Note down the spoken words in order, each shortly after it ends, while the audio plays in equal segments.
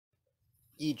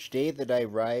Each day that I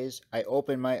rise, I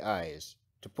open my eyes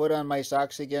to put on my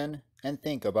socks again and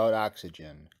think about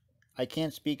oxygen. I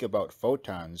can't speak about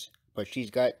photons, but she's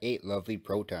got 8 lovely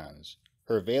protons.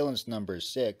 Her valence number's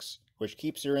 6, which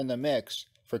keeps her in the mix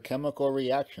for chemical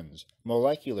reactions,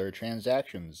 molecular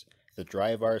transactions that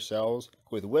drive our cells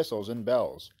with whistles and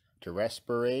bells to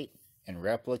respirate and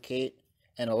replicate,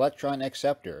 an electron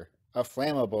acceptor, a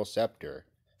flammable scepter,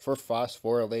 for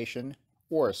phosphorylation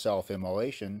or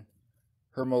self-immolation.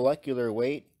 Her molecular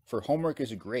weight for homework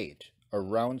is great, a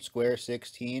round square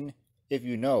 16, if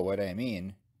you know what I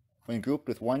mean. When grouped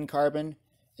with one carbon,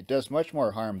 it does much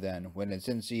more harm than when it's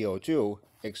in CO2,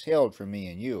 exhaled from me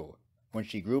and you. When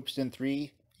she groups in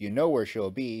 3, you know where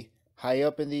she'll be, high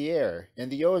up in the air, in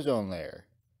the ozone layer.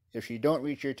 If she don't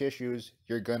reach your tissues,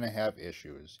 you're gonna have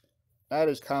issues. Not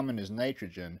as common as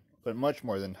nitrogen, but much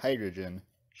more than hydrogen.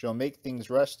 She'll make things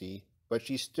rusty, but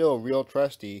she's still real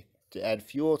trusty to add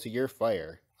fuel to your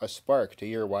fire, a spark to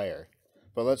your wire.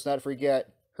 But let's not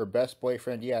forget, her best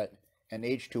boyfriend yet, an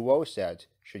H2O set,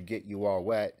 should get you all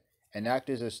wet, and act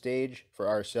as a stage for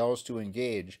our cells to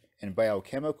engage in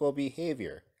biochemical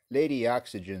behavior. Lady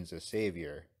Oxygen's a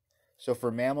savior. So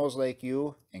for mammals like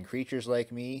you, and creatures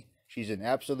like me, she's an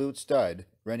absolute stud,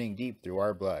 running deep through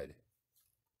our blood.